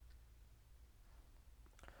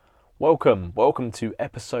Welcome to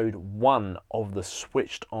episode 1 of the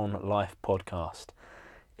Switched On Life podcast.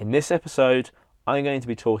 In this episode, I'm going to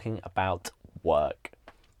be talking about work.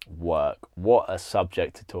 What a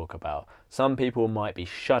subject to talk about. Some people might be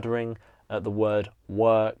shuddering at the word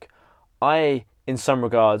work. I, in some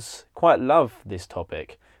regards, quite love this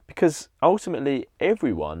topic because ultimately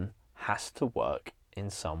everyone has to work in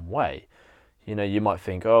some way. You know, you might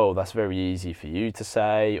think, oh, that's very easy for you to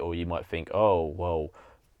say, or you might think, oh, well,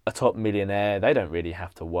 a top millionaire, they don't really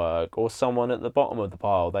have to work, or someone at the bottom of the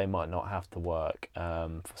pile, they might not have to work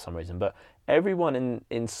for some reason. But everyone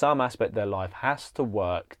in some aspect of their life has to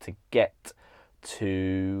work to get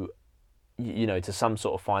to, to some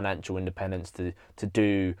sort of financial independence, to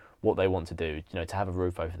do what they want to do, to have a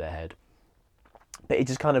roof over their head. But it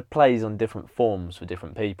just kind of plays on different forms for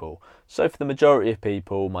different people. So for the majority of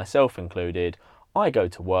people, myself included, I go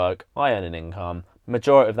to work, I earn an income.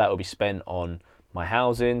 Majority of that will be spent on my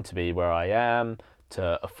housing, to be where I am,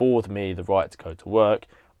 to afford me the right to go to work,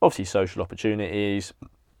 obviously social opportunities,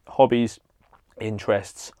 hobbies,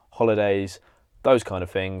 interests, holidays, those kind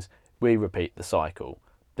of things. We repeat the cycle.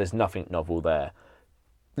 There's nothing novel there.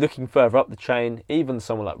 Looking further up the chain, even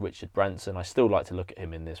someone like Richard Branson, I still like to look at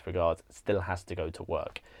him in this regard, still has to go to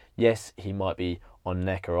work. Yes, he might be on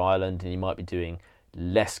Necker Island and he might be doing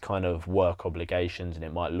less kind of work obligations and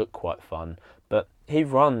it might look quite fun, but he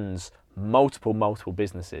runs multiple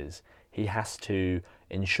businesses. He has to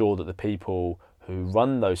ensure that the people who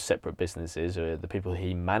run those separate businesses, or the people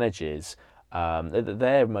he manages, that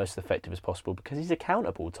they're most effective as possible, because he's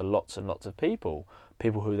accountable to lots and lots of people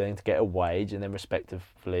who then get a wage and then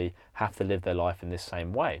respectively have to live their life in this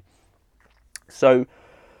same way. So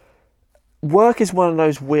work is one of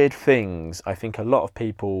those weird things. I think a lot of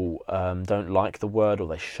people don't like the word, or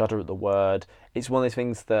they shudder at the word. It's one of those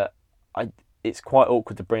things that it's quite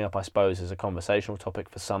awkward to bring up, I suppose, as a conversational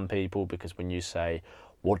topic for some people, because when you say,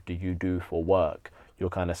 what do you do for work?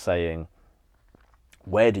 You're kind of saying,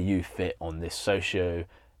 where do you fit on this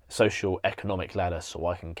social economic ladder so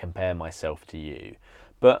I can compare myself to you?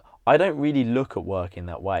 But I don't really look at work in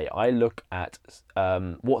that way. I look at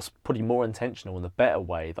what's probably more intentional, and the better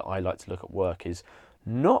way that I like to look at work is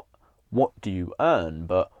not what do you earn,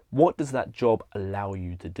 but what does that job allow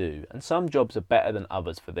you to do? And some jobs are better than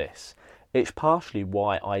others for this. It's partially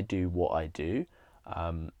why I do what I do.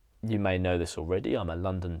 You may know this already. I'm a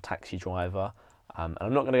London taxi driver. And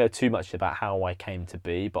I'm not going to go too much about how I came to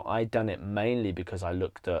be, but I done it mainly because I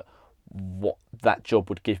looked at what that job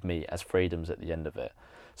would give me as freedoms at the end of it.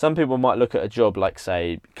 Some people might look at a job like,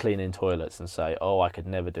 say, cleaning toilets and say, oh, I could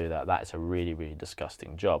never do that. That is a really, really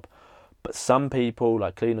disgusting job. But some people,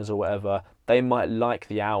 like cleaners or whatever, they might like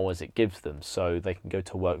the hours it gives them. So they can go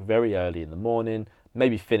to work very early in the morning,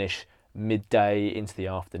 maybe finish midday into the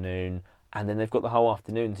afternoon, and then they've got the whole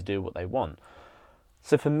afternoon to do what they want.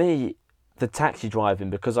 So for me, the taxi driving,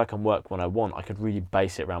 because I can work when I want, I could really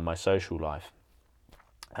base it around my social life.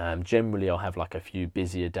 Generally, I'll have like a few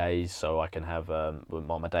busier days, so I can have on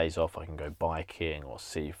my days off, I can go biking or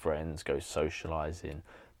see friends, go socialising,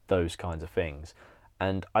 those kinds of things.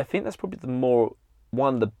 And I think that's probably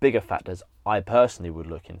one of the bigger factors I personally would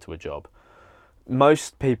look into a job.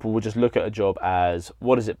 Most people will just look at a job as,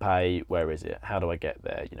 what does it pay? Where is it? How do I get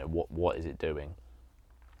there? What is it doing?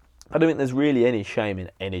 I don't think there's really any shame in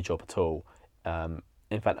any job at all.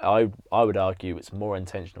 In fact, I would argue it's more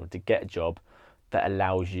intentional to get a job that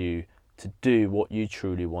allows you to do what you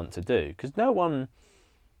truly want to do. Because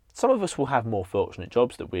some of us will have more fortunate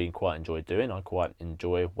jobs that we quite enjoy doing. I quite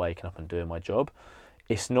enjoy waking up and doing my job.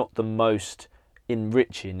 It's not the most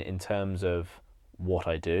enriching in terms of what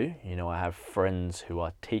I do. I have friends who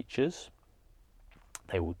are teachers.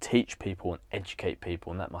 They will teach people and educate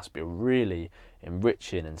people, and that must be a really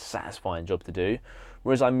enriching and satisfying job to do.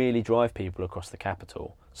 Whereas I merely drive people across the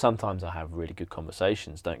capital. Sometimes I have really good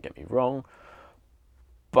conversations, don't get me wrong,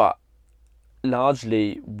 but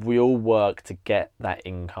largely we all work to get that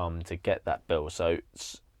income, to get that bill. So,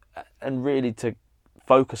 and really to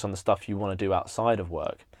focus on the stuff you want to do outside of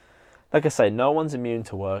work. Like I say, no one's immune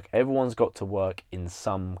to work. Everyone's got to work in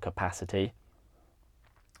some capacity.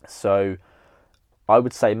 So I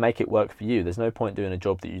would say make it work for you. There's no point doing a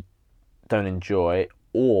job that you don't enjoy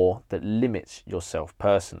or that limits yourself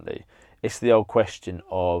personally. It's the old question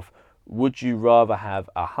of, would you rather have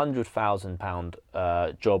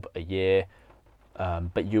 £100,000 job a year,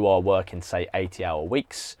 but you are working, say, 80-hour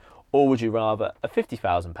weeks, or would you rather a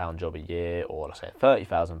 £50,000 job a year, or let's say a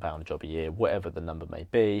 £30,000 job a year, whatever the number may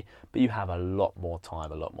be, but you have a lot more time,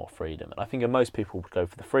 a lot more freedom? And I think most people would go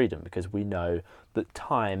for the freedom, because we know that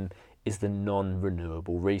time is the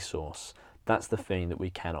non-renewable resource. That's the thing that we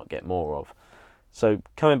cannot get more of. So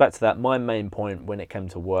coming back to that, my main point when it came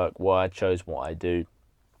to work, why I chose what I do,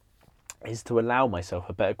 is to allow myself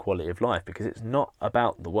a better quality of life, because it's not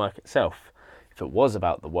about the work itself. If it was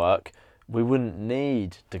about the work, we wouldn't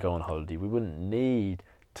need to go on holiday. We wouldn't need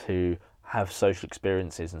to have social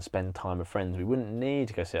experiences and spend time with friends. We wouldn't need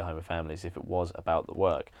to go sit at home with families if it was about the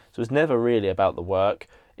work. So it's never really about the work.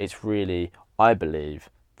 It's really, I believe,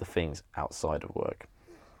 the things outside of work.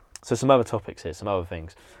 So some other topics here, some other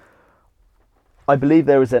things. I believe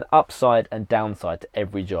there is an upside and downside to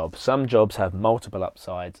every job. Some jobs have multiple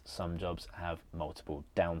upsides, some jobs have multiple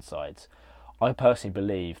downsides. I personally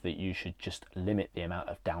believe that you should just limit the amount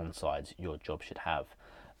of downsides your job should have.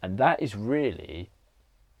 And that is really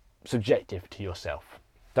subjective to yourself.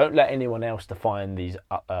 Don't let anyone else define these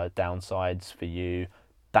downsides for you.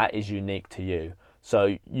 That is unique to you.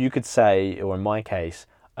 So you could say, or in my case,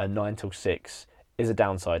 a 9 till 6 is a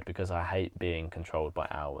downside because I hate being controlled by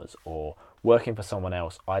hours, or working for someone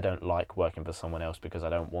else, I don't like working for someone else because I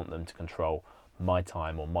don't want them to control my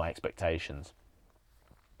time or my expectations.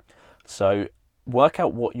 So work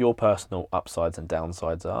out what your personal upsides and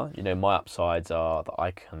downsides are. You know, my upsides are that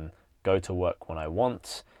I can go to work when I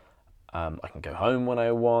want, I can go home when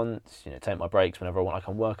I want, take my breaks whenever I want, I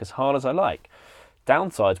can work as hard as I like.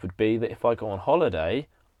 Downsides would be that if I go on holiday,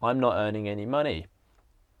 I'm not earning any money.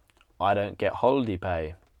 I don't get holiday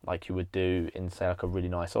pay like you would do in, say, like a really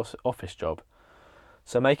nice office job.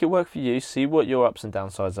 So make it work for you. See what your ups and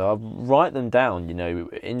downsides are. Write them down,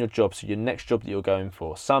 in your job. So your next job that you're going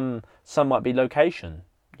for. Some might be location.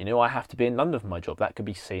 I have to be in London for my job. That could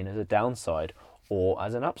be seen as a downside or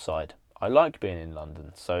as an upside. I like being in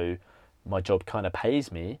London, so my job kind of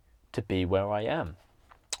pays me to be where I am.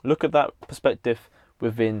 Look at that perspective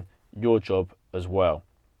within your job as well.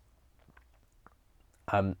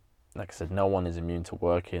 Like I said, no one is immune to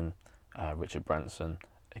working, Richard Branson,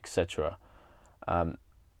 etc.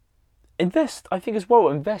 Invest, I think as well,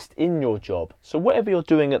 invest in your job. So whatever you're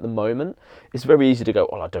doing at the moment, it's very easy to go,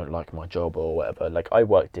 I don't like my job or whatever. Like I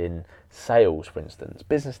worked in sales, for instance,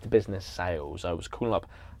 business to business sales. I was calling up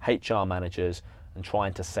HR managers and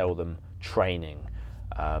trying to sell them training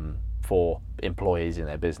for employees in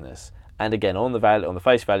their business. And again, on the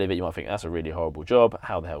face value of it, you might think that's a really horrible job.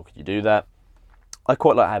 How the hell could you do that? I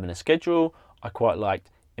quite like having a schedule. I quite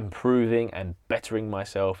liked improving and bettering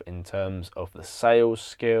myself in terms of the sales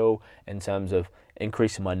skill, in terms of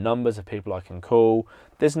increasing my numbers of people I can call.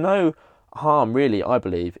 There's no harm really, I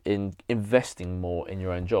believe, in investing more in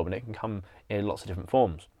your own job, and it can come in lots of different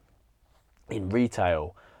forms. In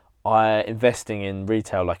retail, investing in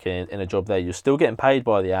retail, like in a job there, you're still getting paid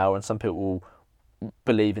by the hour, and some people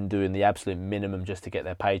believe in doing the absolute minimum just to get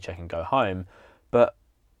their paycheck and go home. But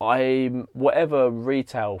whatever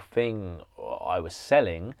retail thing I was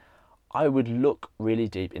selling, I would look really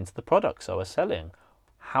deep into the products I was selling.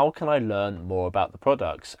 How can I learn more about the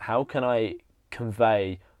products? How can I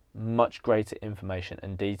convey much greater information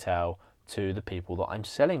and detail to the people that I'm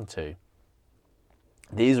selling to?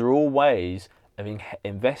 These are all ways of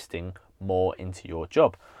investing more into your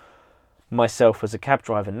job. Myself as a cab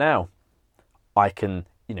driver now, I can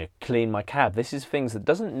clean my cab. This is things that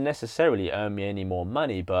doesn't necessarily earn me any more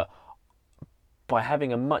money, but by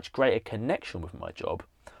having a much greater connection with my job,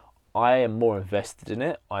 I am more invested in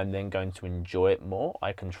it. I'm then going to enjoy it more.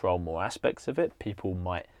 I control more aspects of it. People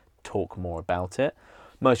might talk more about it.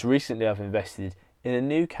 Most recently, I've invested in a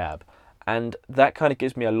new cab, and that kind of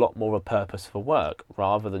gives me a lot more of a purpose for work,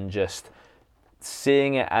 rather than just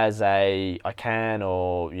seeing it as I can,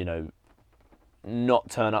 or not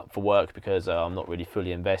turn up for work because I'm not really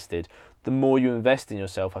fully invested. The more you invest in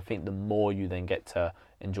yourself, I think the more you then get to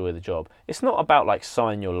enjoy the job. It's not about like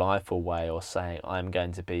signing your life away or saying I'm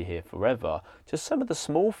going to be here forever. Just some of the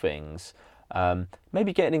small things.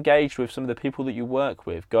 Maybe getting engaged with some of the people that you work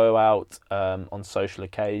with. Go out on social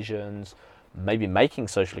occasions. Maybe making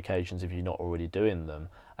social occasions if you're not already doing them.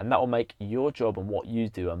 And that will make your job and what you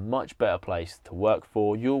do a much better place to work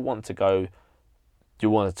for. You'll want to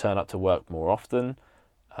turn up to work more often.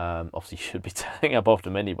 Obviously, you should be turning up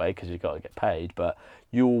often anyway because you've got to get paid, but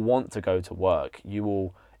you'll want to go to work. You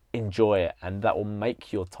will enjoy it, and that will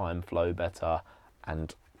make your time flow better.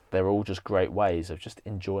 And they're all just great ways of just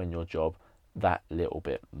enjoying your job that little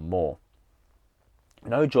bit more.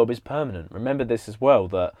 No job is permanent. Remember this as well,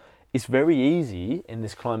 that it's very easy in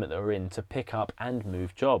this climate that we're in to pick up and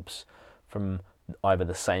move jobs from either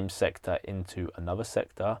the same sector into another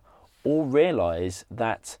sector, or realise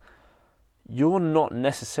that you're not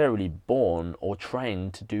necessarily born or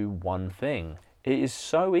trained to do one thing. It is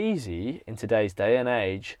so easy in today's day and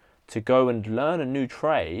age to go and learn a new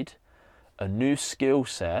trade, a new skill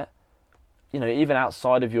set, even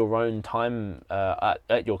outside of your own time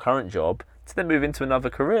at your current job, to then move into another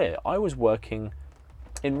career. I was working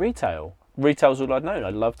in retail. Retail's all I'd known. I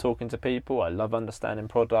love talking to people. I love understanding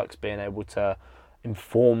products, being able to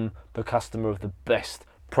inform the customer of the best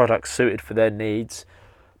products suited for their needs.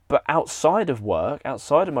 But outside of work,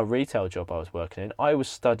 outside of my retail job I was working in, I was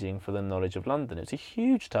studying for the knowledge of London. It's a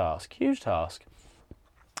huge task.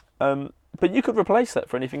 But you could replace that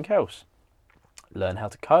for anything else. Learn how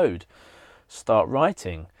to code, start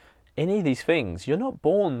writing. Any of these things, you're not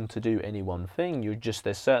born to do any one thing.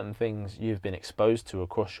 There's certain things you've been exposed to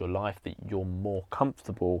across your life that you're more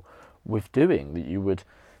comfortable with doing, that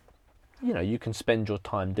you can spend your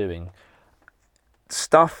time doing.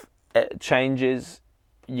 Stuff changes.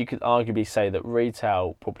 You could arguably say that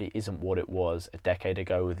retail probably isn't what it was a decade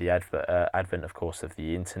ago with the advent, of course, of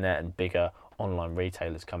the internet and bigger online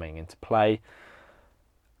retailers coming into play.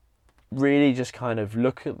 Really just kind of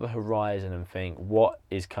look at the horizon and think, what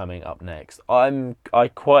is coming up next? I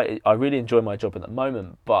really enjoy my job at the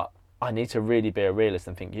moment, but I need to really be a realist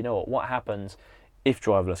and think, what happens if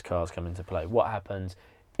driverless cars come into play? What happens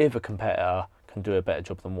if a competitor can do a better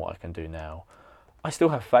job than what I can do now? I still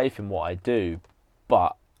have faith in what I do,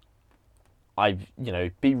 but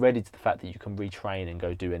be ready to the fact that you can retrain and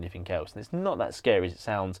go do anything else. And it's not that scary as it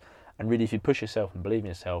sounds. And really, if you push yourself and believe in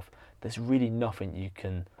yourself, there's really nothing you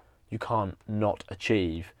can't not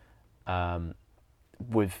achieve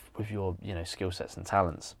with your skill sets and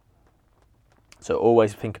talents. So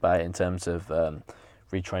always think about it in terms of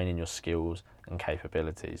retraining your skills and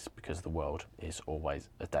capabilities, because the world is always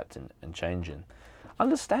adapting and changing.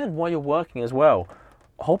 Understand why you're working as well.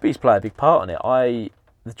 Hobbies play a big part in it.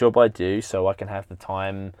 The job I do, so I can have the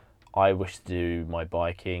time I wish to do my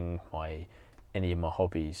biking, any of my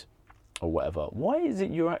hobbies or whatever. Why is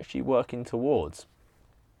it you're actually working towards?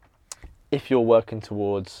 If you're working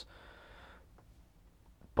towards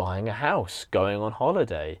buying a house, going on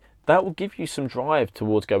holiday, that will give you some drive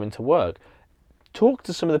towards going to work. Talk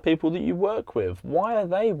to some of the people that you work with. Why are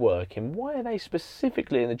they working? Why are they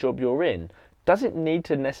specifically in the job you're in? Does it need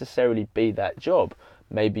to necessarily be that job?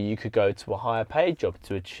 Maybe you could go to a higher paid job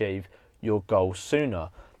to achieve your goals sooner.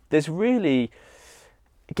 There's really,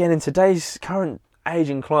 again, in today's current age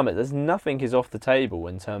and climate, there's nothing is off the table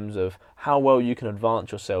in terms of how well you can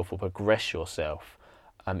advance yourself or progress yourself.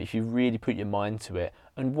 If you really put your mind to it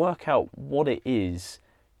and work out what it is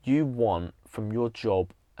you want from your job,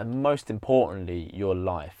 and most importantly, your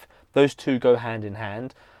life. Those two go hand in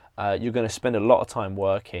hand. You're going to spend a lot of time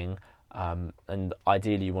working, and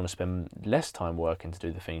ideally you want to spend less time working to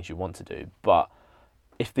do the things you want to do. But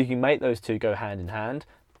if you can make those two go hand in hand,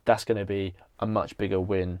 that's going to be a much bigger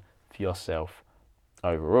win for yourself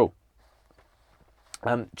overall.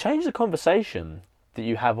 Change the conversation that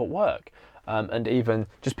you have at work, and even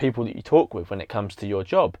just people that you talk with when it comes to your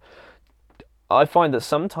job. I find that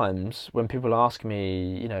sometimes when people ask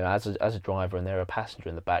me, as a driver and they're a passenger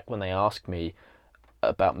in the back, when they ask me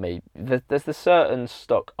about me, there's the certain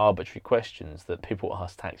stock arbitrary questions that people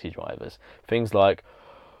ask taxi drivers. Things like,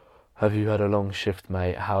 have you had a long shift,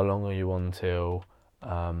 mate? How long are you on till?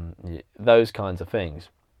 Those kinds of things.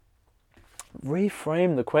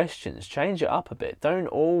 Reframe the questions, change it up a bit. Don't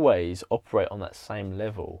always operate on that same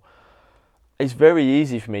level. It's very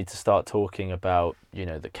easy for me to start talking about,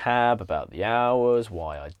 the cab, about the hours,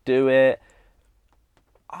 why I do it.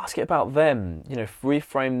 Ask it about them,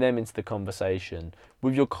 reframe them into the conversation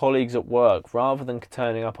with your colleagues at work rather than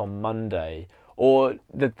turning up on Monday. Or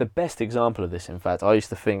the best example of this, in fact, I used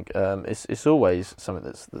to think, it's always something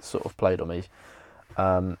that's sort of played on me.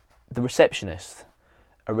 The receptionist.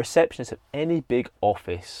 A receptionist at any big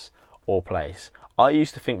office or place. I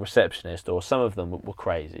used to think receptionists, or some of them, were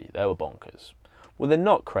crazy. They were bonkers. Well, they're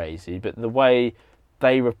not crazy, but the way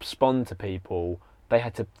they respond to people, they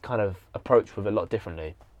had to kind of approach with a lot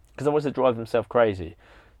differently, because otherwise they drive themselves crazy.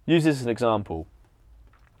 Use this as an example.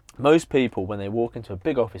 Most people, when they walk into a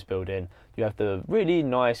big office building, you have the really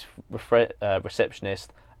nice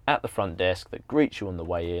receptionist at the front desk that greets you on the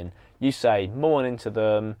way in. You say morning to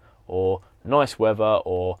them, or nice weather,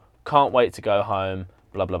 or can't wait to go home,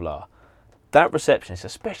 blah, blah, blah. That receptionist,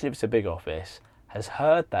 especially if it's a big office, has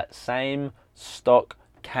heard that same stock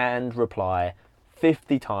canned reply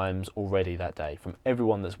 50 times already that day from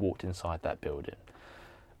everyone that's walked inside that building.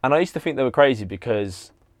 And I used to think they were crazy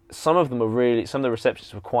because some of the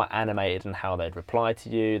receptionists were quite animated in how they'd reply to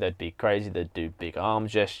you. They'd be crazy, they'd do big arm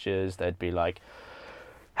gestures, they'd be like,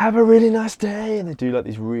 have a really nice day, and they'd do like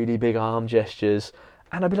these really big arm gestures.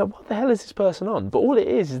 And I'd be like, what the hell is this person on? But all it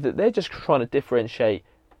is that they're just trying to differentiate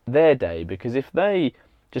their day, because if they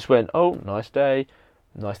just went, oh, nice day,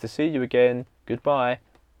 nice to see you again, goodbye,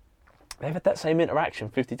 they've had that same interaction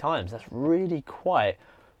 50 times. That's really quite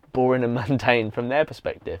boring and mundane from their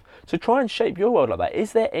perspective. So try and shape your world like that.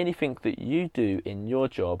 Is there anything that you do in your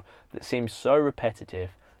job that seems so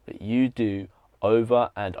repetitive that you do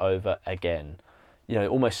over and over again? You know,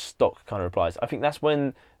 almost stock kind of replies. I think that's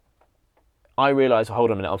when I realise,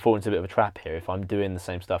 hold on a minute, I'm falling into a bit of a trap here if I'm doing the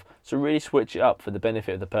same stuff. So really switch it up for the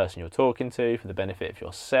benefit of the person you're talking to, for the benefit of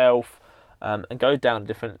yourself, and go down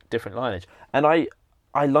different lineage. And I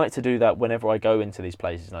like to do that whenever I go into these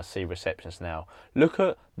places and I see receptionists now. Look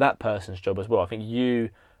at that person's job as well. I think you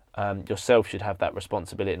yourself should have that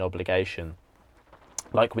responsibility and obligation.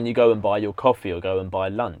 Like when you go and buy your coffee or go and buy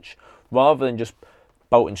lunch, rather than just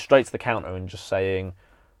bolting straight to the counter and just saying,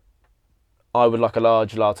 I would like a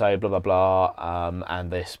large latte, blah, blah, blah,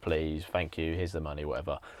 and this, please, thank you, here's the money,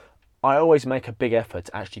 whatever. I always make a big effort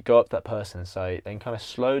to actually go up to that person and say, then kind of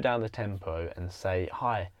slow down the tempo and say,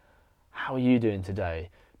 hi, how are you doing today?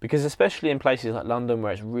 Because especially in places like London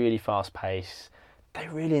where it's really fast paced, they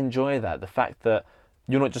really enjoy that. The fact that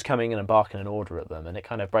you're not just coming in and barking an order at them, and it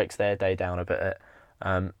kind of breaks their day down a bit.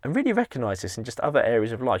 And really recognise this in just other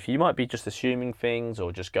areas of life. You might be just assuming things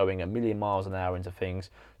or just going a million miles an hour into things.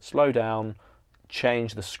 Slow down,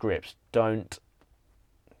 change the script. Don't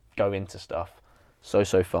go into stuff so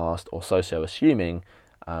fast or so assuming,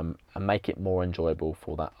 and make it more enjoyable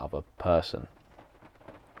for that other person.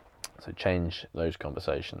 So change those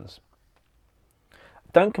conversations.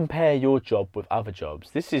 Don't compare your job with other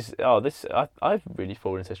jobs. I've really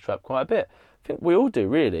fallen into this trap quite a bit. I think we all do,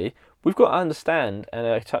 really. We've got to understand, and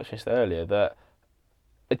I touched on this earlier, that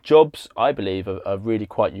jobs, I believe, are really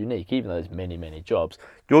quite unique. Even though there's many jobs,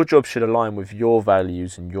 your job should align with your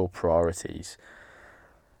values and your priorities.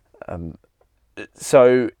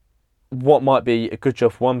 So what might be a good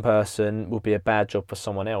job for one person will be a bad job for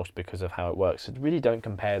someone else because of how it works. So really don't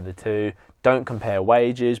compare the two. Don't compare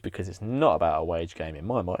wages, because it's not about a wage game in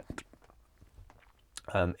my mind.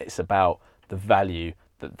 It's about the value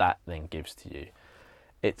that then gives to you.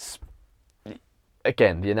 It's,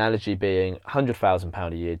 again, the analogy being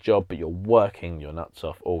 £100,000 a year job, but you're working your nuts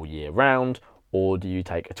off all year round. Or do you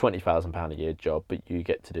take a £20,000 a year job, but you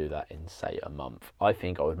get to do that in, say, a month? I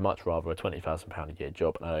think I would much rather a £20,000 a year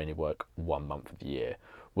job and I only work 1 month of the year.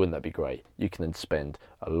 Wouldn't that be great? You can then spend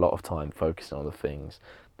a lot of time focusing on the things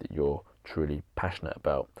that you're truly passionate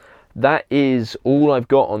about. That is all I've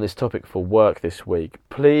got on this topic for work this week.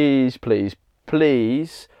 Please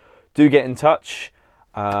do get in touch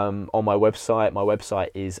on my website. My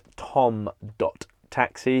website is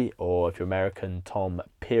tom.taxi, or if you're American,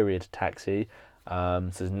 tom.taxi. So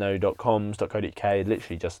there's no .coms, .co.uk,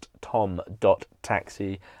 literally just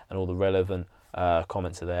tom.taxi, and all the relevant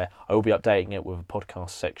comments are there. I will be updating it with a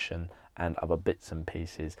podcast section and other bits and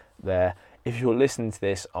pieces there. If you're listening to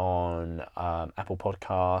this on Apple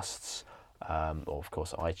Podcasts, or of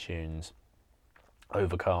course iTunes,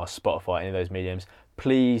 Overcast, Spotify, any of those mediums,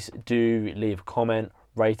 please do leave a comment,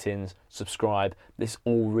 ratings, subscribe. This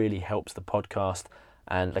all really helps the podcast.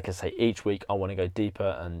 And like I say, each week I want to go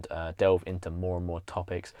deeper and delve into more and more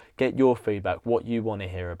topics. Get your feedback, what you want to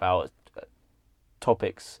hear about,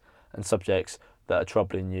 topics and subjects that are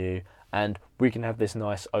troubling you, and we can have this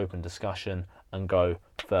nice open discussion and go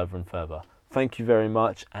further and further. Thank you very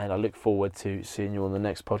much, and I look forward to seeing you on the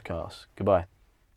next podcast. Goodbye.